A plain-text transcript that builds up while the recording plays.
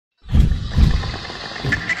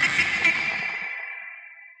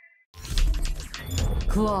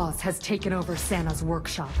Clawz has taken over Santa's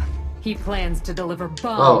workshop. He plans to deliver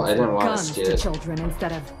bombs and guns to children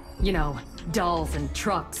instead of, you know, dolls and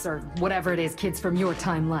trucks or whatever it is kids from your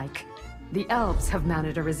time like. The elves have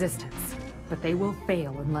mounted a resistance, but they will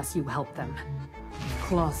fail unless you help them. If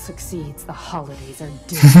Clawz succeeds, the holidays are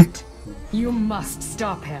doomed. You must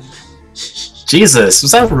stop him. Jesus,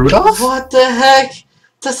 was that Rudolph? What the heck?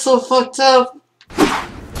 That's so fucked up.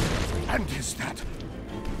 And is that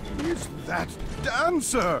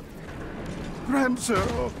Dancer? Prancer?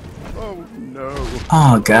 Oh no.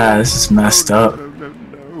 Oh god, this is messed up.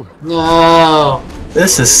 No.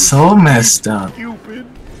 This is so messed up. Cupid.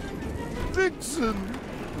 Vixen.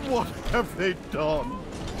 What have they done?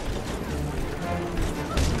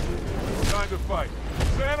 Time to fight.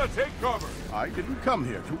 Santa, take cover. I didn't come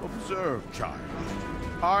here to observe, child.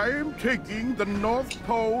 I'm taking the North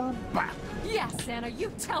Pole back. Yes, Santa,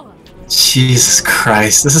 you tell him. Jesus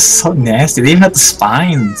Christ, this is so nasty. They even have the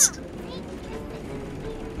spines.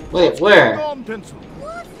 Wait, where? Pencil.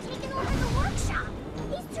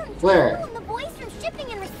 Where?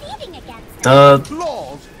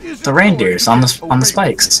 The reindeers on the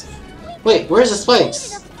spikes. Wait, where's the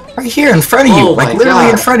spikes? Right here in front of you, like literally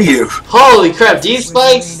in front of you. Holy crap, these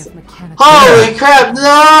spikes? Holy crap,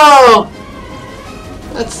 no!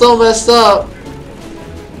 That's so messed up.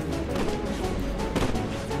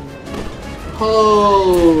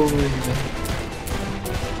 Holy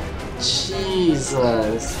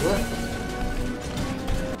Jesus. What?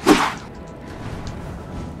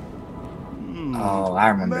 Oh, I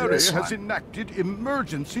remember Mary this has one. enacted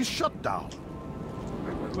emergency shutdown.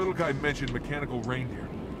 That little guy mentioned mechanical reindeer.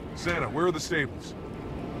 Santa, where are the stables?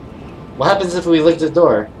 What happens if we lick the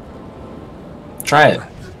door? Try it.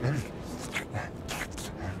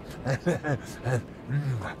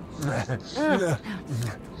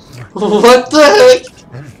 What the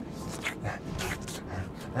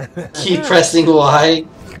heck? Keep pressing Y.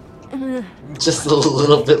 Just a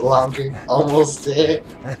little bit longer. Almost there.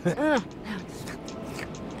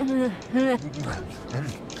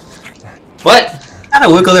 What? Kind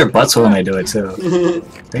of wiggle their butts when they do it too.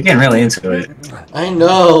 They're getting really into it. I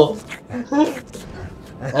know.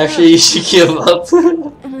 Actually, you should give up.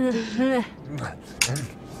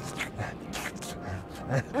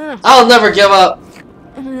 I'll never give up.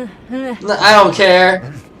 I don't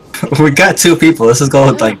care. We got 2 people. This is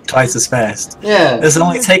going like twice as fast. Yeah. This will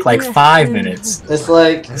only take like 5 minutes. It's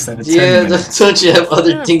like, Instead of 10 yeah, minutes. don't you have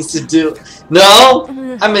other things to do? No,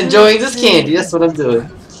 I'm enjoying this candy. That's what I'm doing.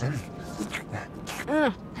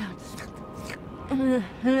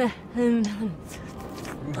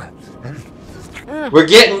 We're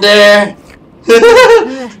getting there.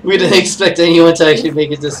 We didn't expect anyone to actually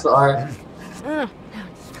make it this far.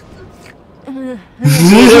 You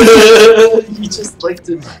just like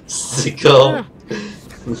to sicko.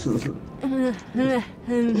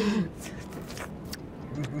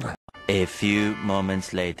 A few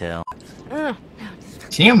moments later.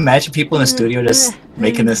 Can you imagine people in the studio just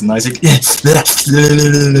making this noise? Like,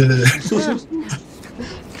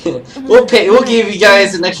 We'll give you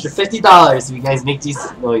guys an extra $50 if you guys make these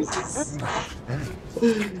noises.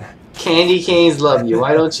 Candy canes love you.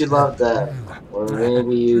 Why don't you love that? Or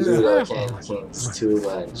maybe you do love candy canes too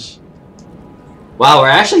much. Wow, we're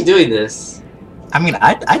actually doing this. I mean,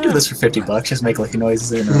 I do this for $50. Just make lucky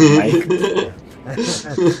noises in a mic.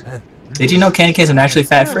 Did you know candy canes are naturally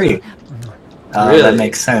fat-free? Really? That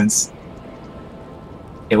makes sense.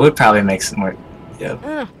 It would probably make some more.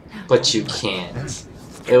 Yep. But you can't.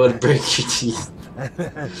 It would break your teeth.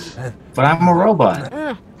 But I'm a robot.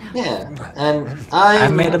 Yeah, and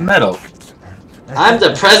I'm made of metal. I'm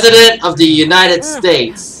the President of the United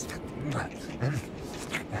States.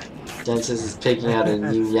 Densis is picking out a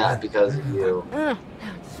new yacht because of you.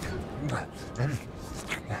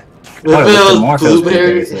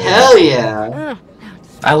 Blueberry, hell yeah!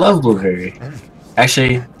 I love blueberry.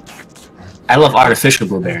 Actually, I love artificial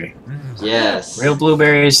blueberry. Yes. Real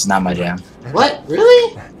blueberries, not my jam. What?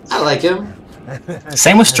 Really? I like him.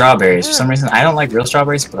 Same with strawberries. For some reason, I don't like real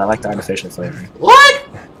strawberries, but I like the artificial flavor. What?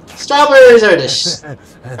 Strawberries are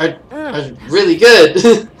are really good.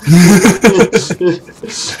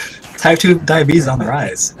 Type 2 diabetes on the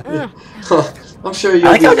rise. I'm sure you'll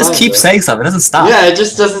I like how it be just fine, keeps though. saying something. It doesn't stop. Yeah, it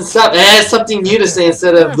just doesn't stop. It has something new to say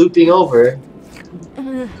instead of looping over.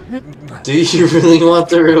 Do you really want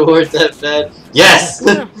the reward that bad? Yes!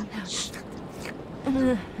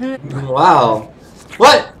 Wow.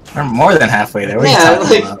 What? We're more than halfway there. What are you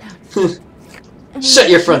talking about? Shut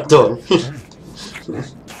your front door.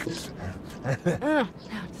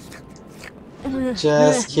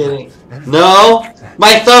 Just kidding. No!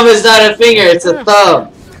 My thumb is not a finger, it's a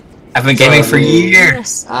thumb! I've been gaming for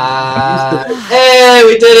years. Hey,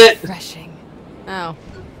 we did it! Refreshing. Oh,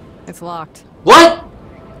 it's locked. What?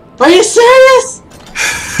 Are you serious?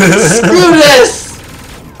 Screw this!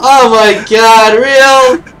 Oh my god,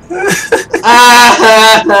 real?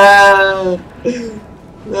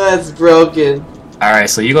 That's broken. Alright,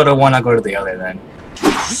 so you go to one, I'll go to the other then.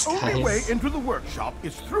 The only way into the workshop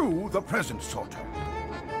is through the present sorter.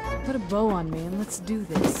 Put a bow on me and let's do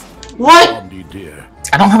this. What? Shaundi, dear.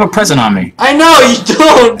 I don't have a present on me. I know you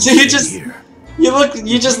don't.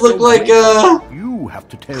 You just look like a You have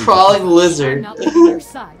to tell crawling lizard.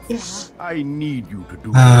 I need you to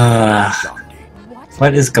do Shaundi.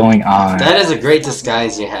 What is going on? That is a great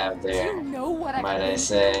disguise you have there. You know what Might I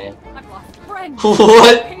say? I've lost friends.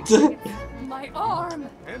 What? My arm.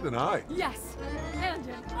 And an eye. Yes, and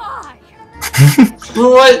an eye.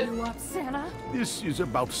 What? You up, Santa? This is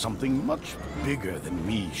about something much bigger than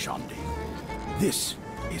me, Shaundi. This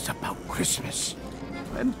is about Christmas.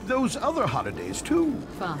 And those other holidays, too.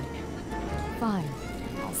 Fine. Fine.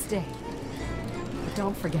 I'll stay. But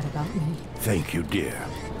don't forget about me. Thank you, dear.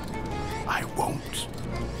 I won't.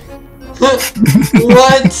 What?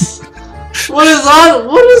 What is on?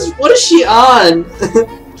 What is she on?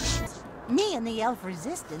 Me and the elf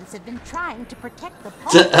resistance have been trying to protect the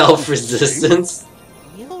pole. The elf resistance?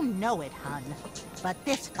 You know it, hun. But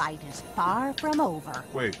this fight is far from over.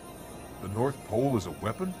 Wait, the North Pole is a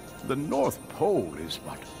weapon? The North Pole is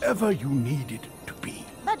whatever you need it to be.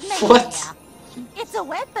 But maybe, What? it's a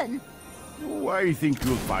weapon. Oh, I think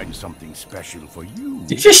you'll find something special for you.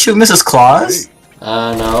 Did you just shoot Mrs. Claus?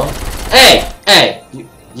 No. Hey!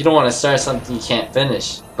 You don't want to start something you can't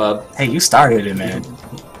finish, bub. Hey, you started it, man.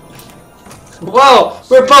 Whoa!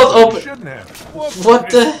 We're both You open. shouldn't have. What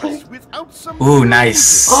the heck? Without some Ooh,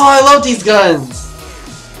 nice. Oh, I love these guns.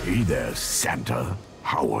 Hey there, Santa.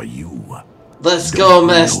 How are you? Let's go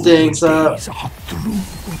mess things up.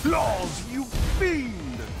 Claus, you fiend!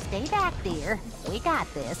 Stay back, dear. We got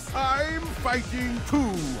this. I'm fighting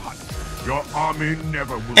too, hun. Your army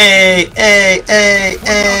never will. Hey,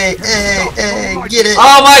 get it.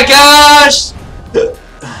 Oh my gosh!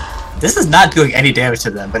 This is not doing any damage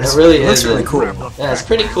to them, but It really looks isn't. really cool. Yeah, it's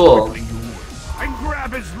pretty cool. And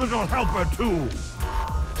grab his little helper too.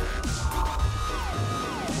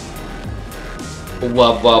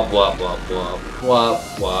 Wop wop wop wop wop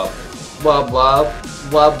wop wop wop wop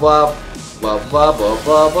wop wop wop wop wop wop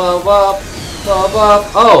wop wop wop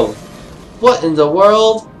wop. Oh, what in the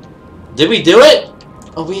world? Did we do it?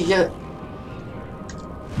 Oh, we get.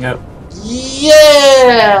 Yep.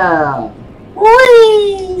 Yeah!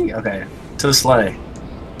 Whee! Okay, to the sleigh.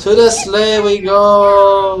 To the sleigh we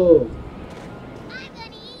go.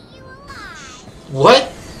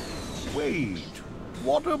 What? Wait,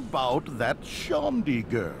 what about that Shaundi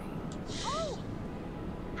girl?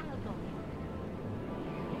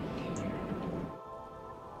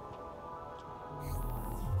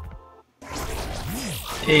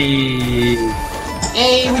 Hey.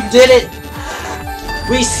 Hey, we did it!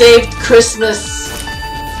 We saved Christmas!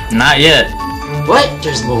 Not yet. What?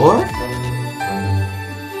 There's more?